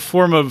almost like a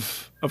form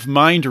of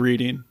mind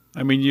reading.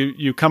 I mean,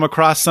 you come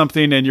across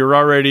something and you're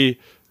already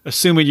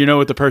assuming you know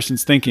what the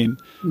person's thinking,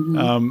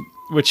 mm-hmm.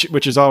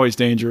 which is always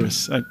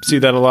dangerous. I see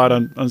that a lot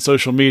on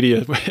social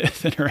media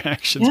with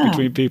interactions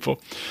between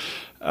people,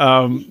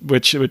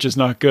 which is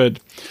not good.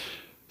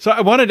 So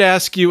I wanted to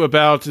ask you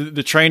about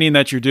the training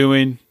that you're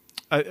doing.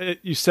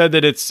 You said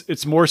that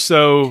it's more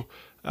so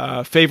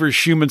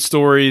favors human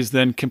stories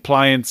than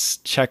compliance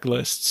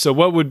checklists. So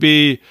what would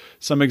be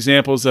some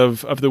examples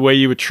of the way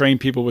you would train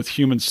people with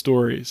human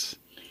stories?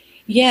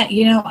 Yeah,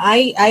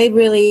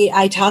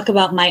 I talk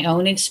about my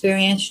own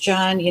experience,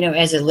 John,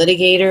 as a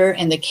litigator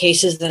and the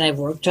cases that I've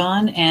worked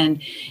on.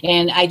 And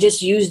I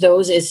just use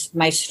those as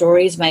my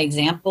stories, my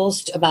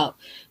examples about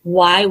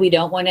why we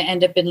don't want to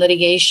end up in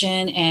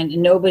litigation and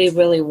nobody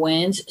really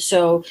wins.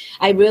 So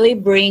I really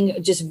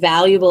bring just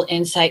valuable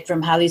insight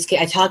from how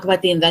I talk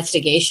about the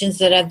investigations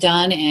that I've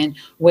done and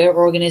where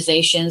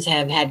organizations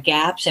have had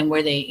gaps and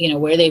where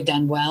they've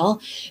done well.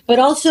 But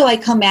also I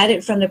come at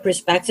it from the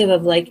perspective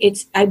of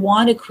I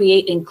want to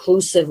create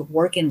inclusive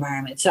work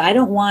environment. So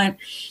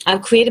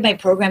I've created my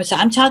program. So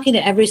I'm talking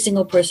to every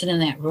single person in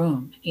that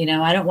room.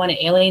 I don't want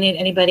to alienate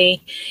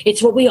anybody.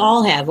 It's what we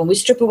all have. When we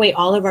strip away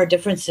all of our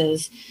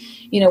differences,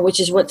 which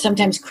is what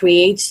sometimes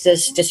creates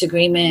this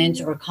disagreement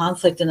or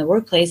conflict in the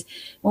workplace.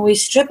 When we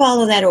strip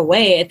all of that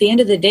away, at the end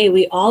of the day,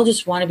 we all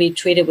just want to be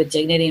treated with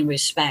dignity and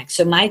respect.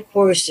 So my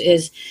course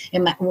is,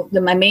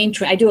 my main,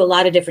 I do a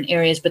lot of different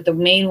areas, but the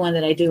main one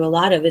that I do a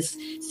lot of is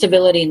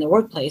civility in the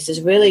workplace,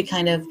 is really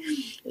kind of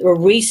a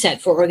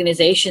reset for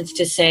organizations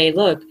to say,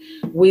 look,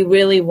 we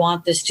really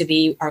want this to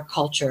be our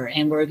culture,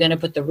 and we're going to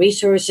put the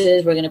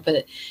resources, we're going to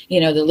put,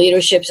 the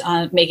leaderships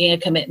on making a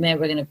commitment,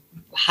 we're going to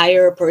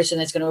hire a person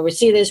that's going to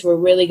oversee this. We're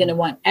really going to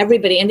want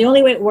everybody. And the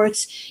only way it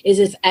works is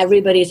if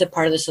everybody is a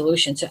part of the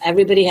solution. So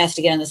everybody has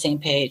to get on the same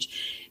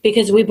page.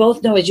 Because we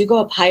both know as you go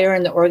up higher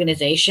in the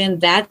organization,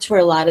 that's where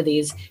a lot of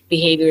these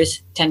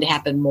behaviors tend to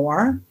happen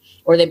more,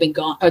 or they've been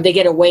gone, or they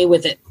get away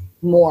with it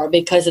more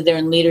because of they're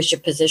in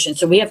leadership positions.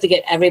 So we have to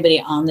get everybody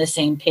on the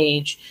same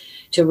page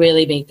to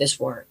really make this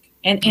work.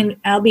 And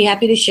I'll be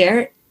happy to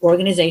share.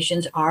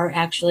 Organizations are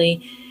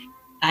actually,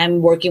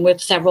 I'm working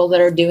with several that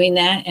are doing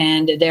that,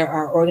 and there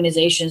are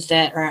organizations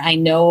that I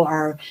know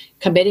are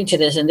committing to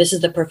this, and this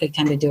is the perfect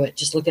time to do it.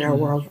 Just look at our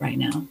world right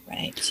now,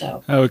 right?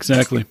 So. Oh,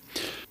 exactly.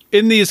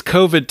 In these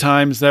COVID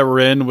times that we're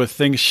in, with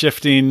things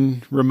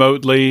shifting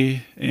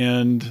remotely,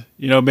 and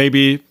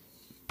maybe,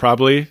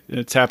 probably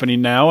it's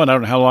happening now, and I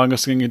don't know how long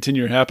it's going to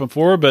continue to happen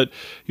for, but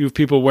you have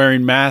people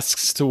wearing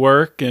masks to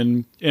work,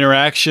 and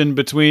interaction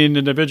between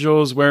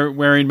individuals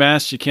wearing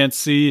masks. You can't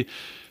see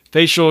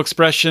facial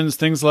expressions,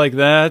 things like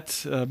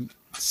that.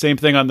 Same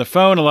thing on the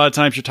phone. A lot of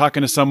times you're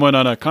talking to someone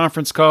on a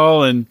conference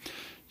call and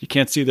you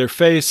can't see their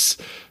face.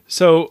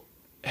 So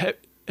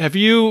have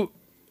you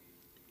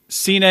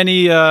seen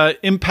any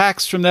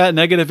impacts from that,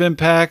 negative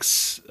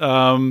impacts?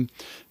 And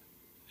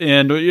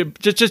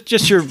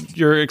just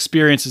your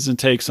experiences and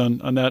takes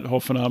on that whole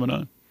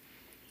phenomenon.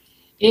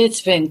 It's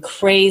been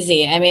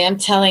crazy. I mean, I'm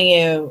telling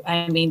you,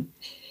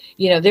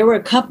 there were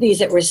companies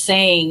that were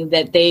saying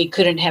that they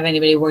couldn't have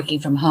anybody working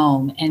from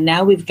home. And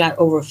now we've got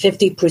over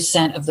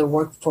 50% of the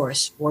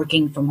workforce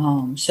working from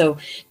home. So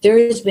there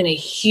has been a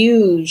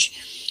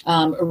huge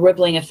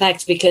rippling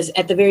effects, because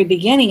at the very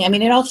beginning,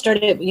 it all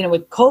started,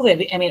 with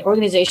COVID.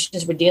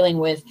 Organizations were dealing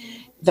with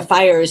the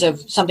fires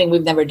of something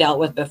we've never dealt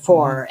with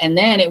before. And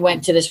then it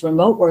went to this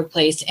remote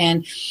workplace.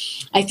 And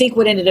I think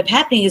what ended up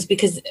happening is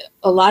because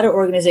a lot of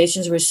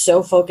organizations were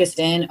so focused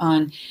in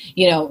on,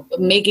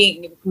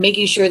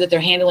 making sure that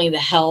they're handling the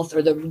health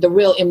or the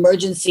real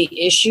emergency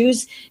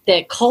issues,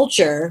 that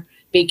culture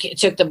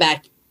took the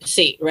back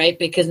seat, right?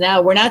 Because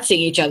now we're not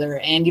seeing each other,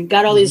 and you've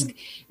got all these.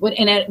 What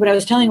I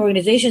was telling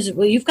organizations,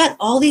 well, you've got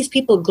all these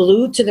people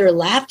glued to their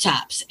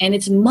laptops, and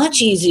it's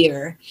much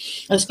easier,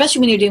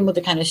 especially when you're dealing with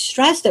the kind of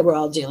stress that we're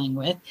all dealing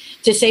with,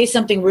 to say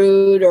something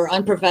rude or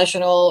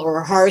unprofessional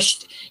or harsh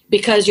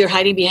because you're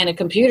hiding behind a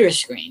computer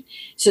screen.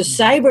 So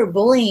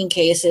cyberbullying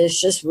cases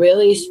just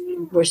really,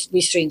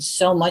 we've seen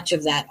so much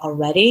of that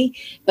already,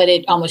 but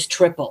it almost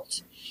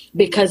tripled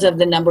because of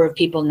the number of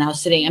people now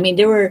sitting.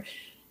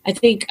 I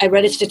think I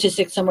read a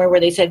statistic somewhere where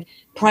they said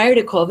prior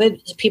to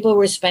COVID, people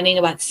were spending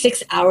about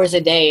 6 hours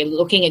a day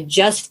looking at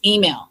just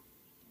email.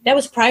 That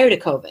was prior to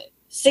COVID,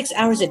 6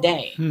 hours a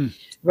day,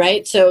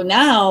 right? So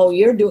now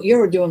you're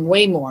doing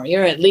way more.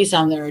 You're at least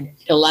on there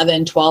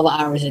 11, 12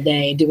 hours a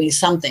day doing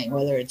something,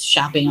 whether it's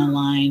shopping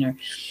online or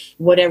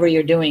whatever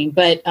you're doing.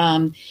 But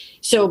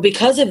so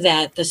because of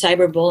that, the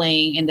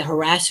cyberbullying and the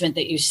harassment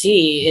that you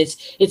see,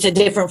 it's a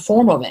different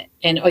form of it.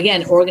 And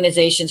again,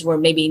 organizations were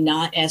maybe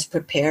not as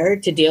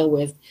prepared to deal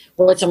with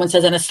what someone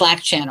says on a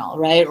Slack channel,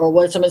 right? Or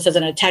what someone says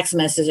in a text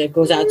message that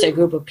goes out to a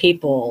group of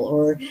people,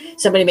 or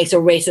somebody makes a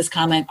racist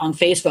comment on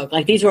Facebook.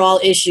 Like, these are all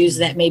issues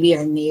that maybe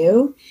are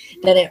new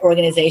that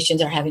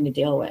organizations are having to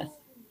deal with.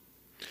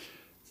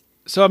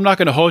 So I'm not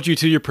going to hold you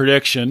to your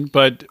prediction,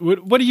 but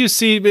what do you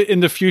see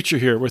in the future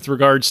here with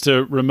regards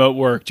to remote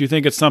work? Do you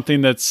think it's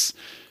something that's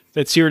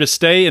here to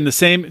stay in the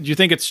same? Do you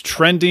think it's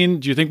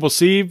trending? Do you think we'll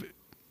see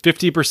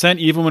 50%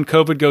 even when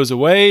COVID goes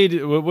away?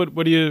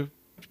 What do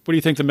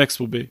you think the mix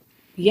will be?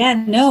 Yeah,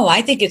 no,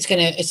 I think it's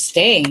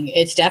staying.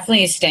 It's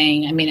definitely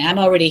staying. I'm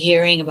already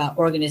hearing about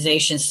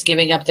organizations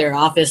giving up their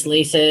office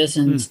leases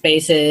and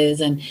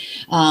spaces, and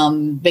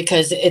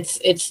because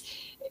it's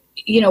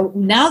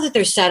now that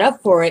they're set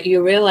up for it,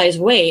 you realize,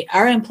 wait,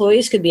 our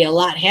employees could be a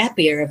lot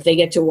happier if they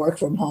get to work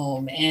from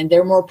home, and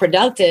they're more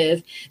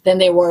productive than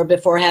they were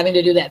before having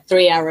to do that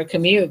 3-hour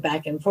commute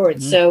back and forth.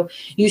 Mm-hmm. So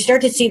you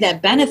start to see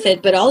that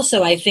benefit, but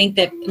also I think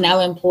that now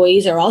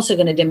employees are also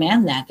going to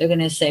demand that. They're going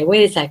to say,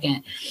 wait a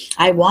second,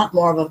 I want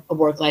more of a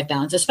work-life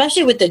balance,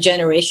 especially with the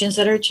generations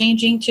that are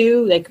changing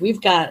too. Like we're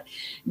going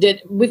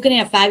to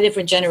have 5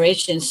 different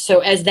generations. So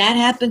as that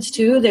happens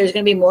too, there's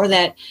going to be more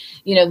that,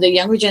 the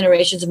younger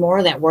generations, more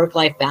of that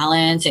work-life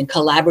balance and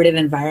collaborative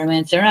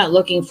environments. They're not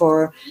looking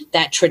for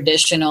that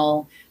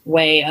traditional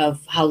way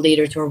of how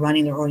leaders were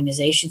running their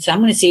organization. So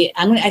I think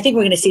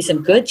we're going to see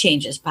some good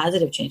changes,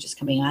 positive changes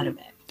coming out of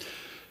it.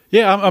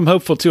 Yeah, I'm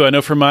hopeful too. I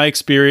know from my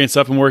experience,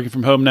 I've been working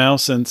from home now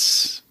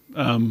since,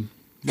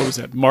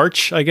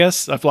 March, I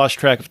guess. I've lost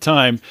track of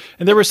time.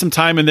 And there was some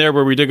time in there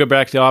where we did go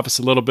back to the office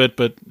a little bit,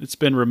 but it's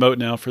been remote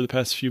now for the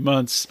past few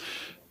months.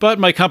 But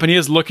my company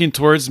is looking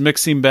towards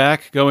mixing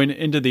back, going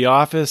into the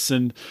office.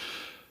 And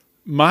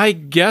my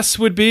guess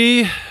would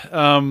be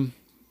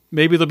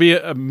maybe there'll be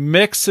a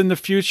mix in the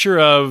future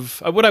of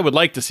what I would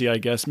like to see, I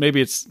guess. Maybe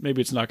it's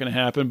not going to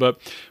happen, but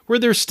where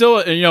there's still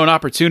an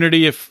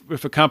opportunity if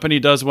a company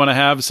does want to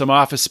have some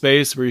office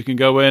space where you can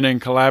go in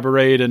and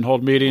collaborate and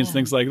hold meetings,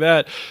 things like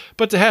that.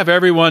 But to have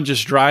everyone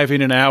just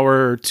driving an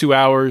hour or 2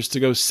 hours to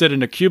go sit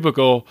in a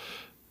cubicle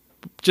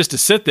just to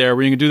sit there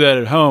where you can do that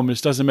at home,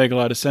 just doesn't make a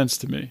lot of sense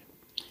to me.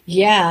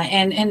 Yeah,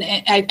 and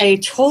I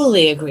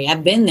totally agree.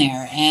 I've been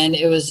there, and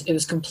it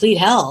was complete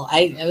hell.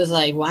 I was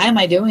like, why am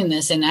I doing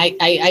this? And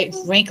I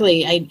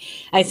frankly,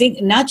 I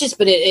think not just,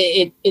 but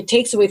it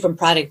takes away from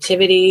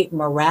productivity,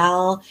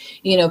 morale.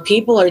 You know,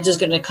 people are just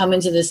going to come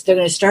into this. They're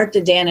going to start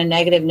the day on a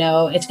negative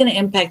note. It's going to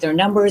impact their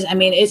numbers. I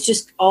mean, it's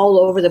just all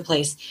over the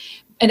place.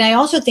 And I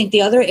also think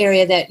the other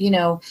area that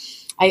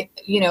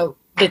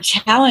the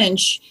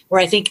challenge where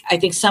I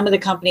think some of the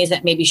companies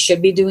that maybe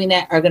should be doing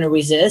that are going to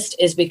resist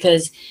is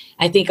because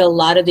I think a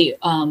lot of the,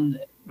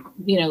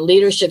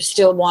 leadership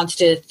still wants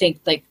to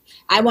think like,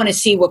 I want to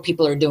see what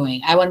people are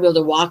doing. I want to be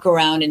able to walk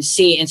around and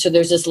see. And so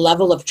there's this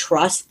level of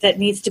trust that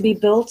needs to be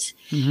built.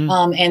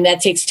 Mm-hmm. And that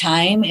takes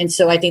time. And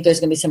so I think there's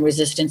going to be some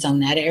resistance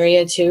on that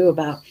area too,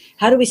 about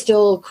how do we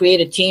still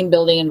create a team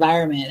building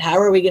environment? How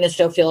are we going to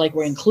still feel like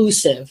we're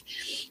inclusive?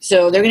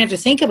 So they're going to have to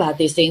think about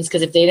these things,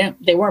 because if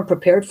they weren't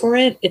prepared for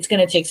it, it's going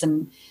to take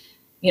some,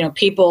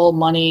 people,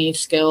 money,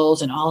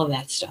 skills, and all of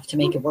that stuff to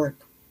make it work.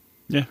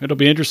 Yeah, it'll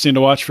be interesting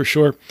to watch for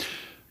sure.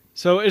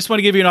 So I just want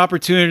to give you an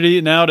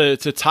opportunity now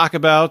to talk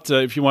about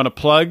if you want to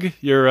plug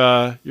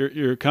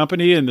your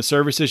company and the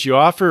services you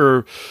offer,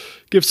 or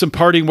give some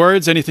parting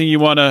words, anything you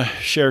want to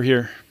share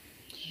here.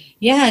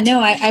 Yeah,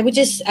 no, I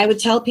would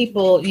tell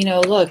people,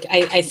 look,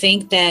 I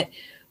think that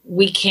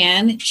we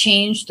can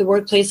change the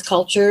workplace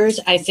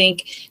cultures. I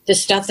think the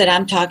stuff that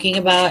I'm talking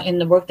about in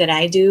the work that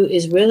I do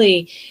is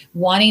really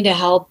wanting to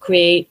help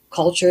create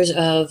cultures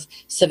of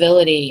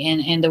civility.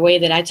 And the way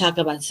that I talk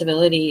about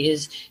civility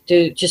is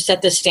to just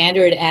set the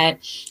standard at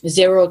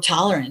zero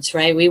tolerance,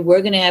 right?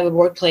 We're going to have a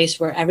workplace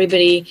where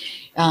everybody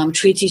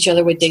treats each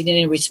other with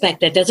dignity and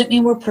respect. That doesn't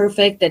mean we're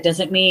perfect. That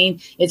doesn't mean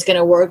it's going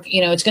to work.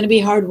 It's going to be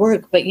hard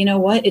work, but you know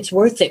what? It's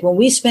worth it. When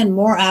we spend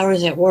more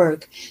hours at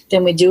work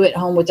than we do at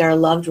home with our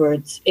loved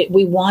ones,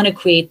 we want to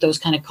create those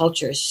kind of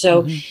cultures.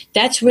 So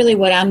that's really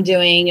what I'm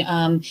doing.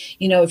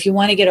 If you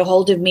want to get a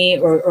hold of me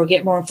or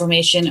get more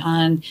information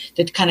on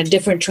the kind of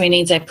different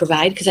trainings I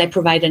provide, because I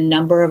provide a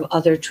number of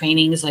other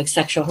trainings like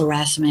sexual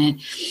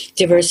harassment,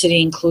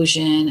 diversity,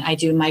 inclusion. I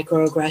do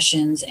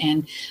microaggressions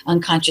and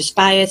unconscious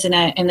bias. And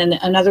then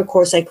another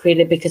course I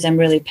created because I'm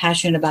really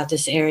passionate about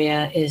this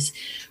area is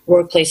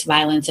workplace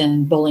violence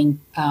and bullying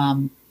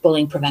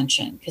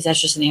prevention, because that's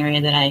just an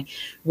area that I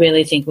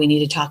really think we need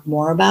to talk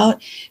more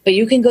about. But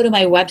you can go to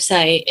my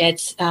website.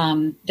 It's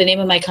the name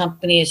of my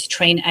company is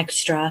Train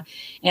Extra,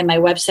 and my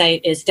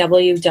website is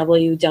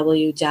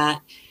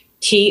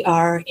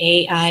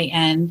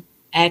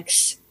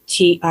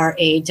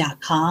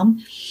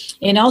www.trainxtra.com.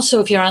 And also,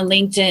 if you're on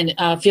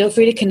LinkedIn, feel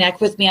free to connect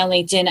with me on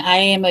LinkedIn. I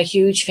am a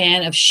huge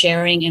fan of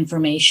sharing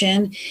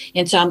information.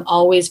 And so I'm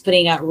always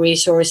putting out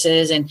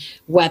resources and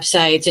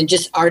websites and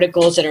just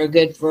articles that are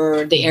good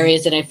for the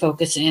areas that I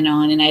focus in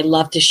on. And I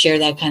love to share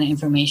that kind of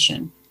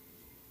information.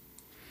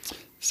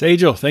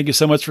 Sejal, thank you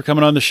so much for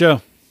coming on the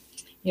show.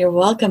 You're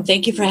welcome.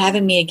 Thank you for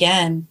having me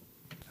again.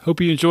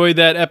 Hope you enjoyed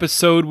that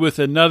episode with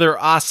another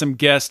awesome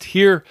guest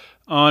here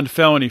on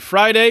Felony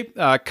Friday.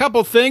 A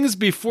couple things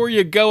before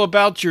you go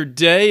about your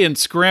day and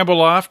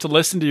scramble off to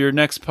listen to your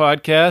next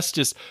podcast.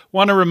 Just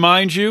want to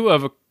remind you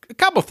of a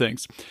couple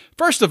things.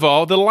 First of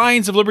all, the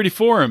Lions of Liberty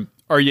Forum.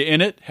 Are you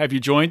in it? Have you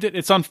joined it?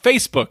 It's on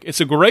Facebook.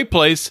 It's a great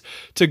place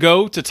to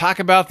go to talk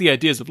about the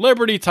ideas of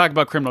liberty, talk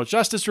about criminal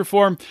justice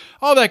reform,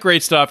 all that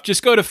great stuff.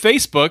 Just go to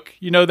Facebook.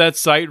 You know that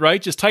site,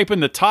 right? Just type in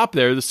the top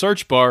there, the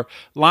search bar,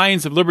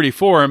 Lions of Liberty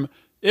Forum.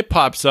 It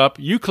pops up.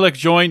 You click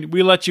join.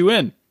 We let you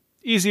in.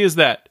 Easy as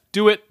that.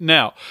 Do it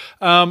now.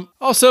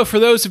 Also, for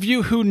those of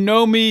you who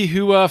know me,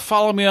 who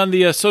follow me on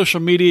the social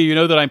media, you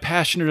know that I'm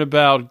passionate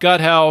about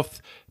gut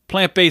health,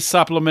 plant-based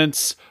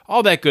supplements,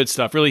 all that good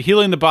stuff, really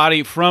healing the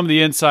body from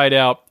the inside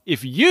out.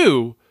 If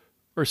you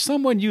or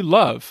someone you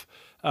love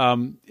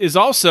is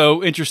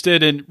also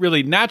interested in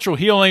really natural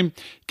healing,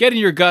 getting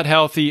your gut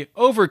healthy,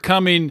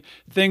 overcoming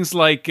things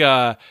like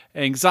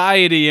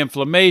anxiety,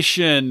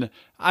 inflammation,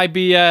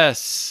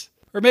 IBS,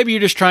 or maybe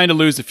you're just trying to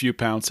lose a few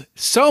pounds.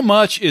 So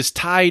much is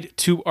tied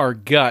to our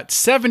gut.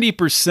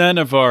 70%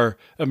 of our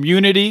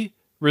immunity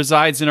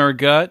resides in our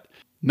gut.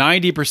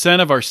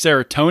 90% of our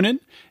serotonin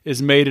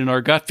is made in our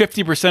gut.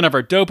 50% of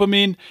our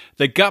dopamine.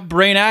 The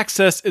gut-brain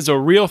axis is a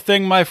real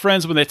thing, my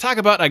friends. When they talk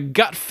about a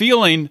gut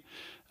feeling,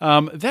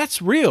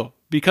 that's real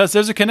because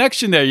there's a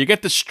connection there. You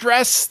get the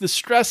stress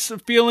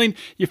feeling.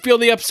 You feel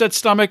the upset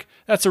stomach.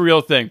 That's a real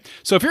thing.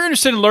 So if you're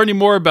interested in learning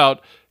more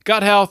about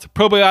gut health,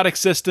 probiotic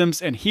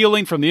systems, and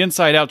healing from the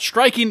inside out,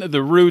 striking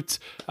the root,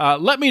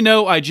 let me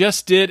know. I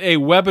just did a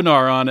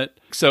webinar on it.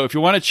 So if you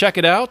want to check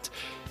it out,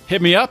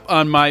 hit me up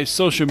on my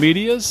social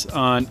medias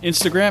on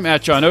Instagram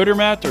at John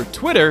Odermatt or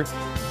Twitter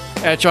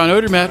at John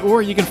Odermatt,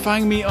 or you can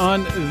find me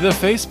on the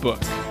Facebook.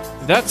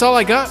 That's all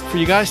I got for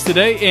you guys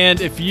today. And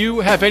if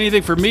you have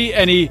anything for me,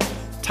 any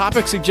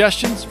topic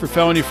suggestions for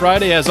Felony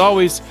Friday, as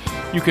always,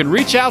 you can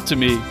reach out to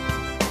me,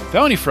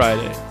 Felony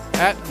Friday,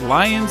 at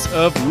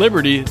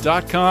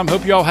lionsofliberty.com.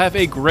 Hope you all have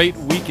a great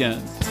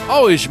weekend.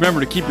 Always remember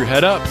to keep your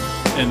head up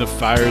and the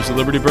fires of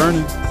liberty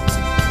burning.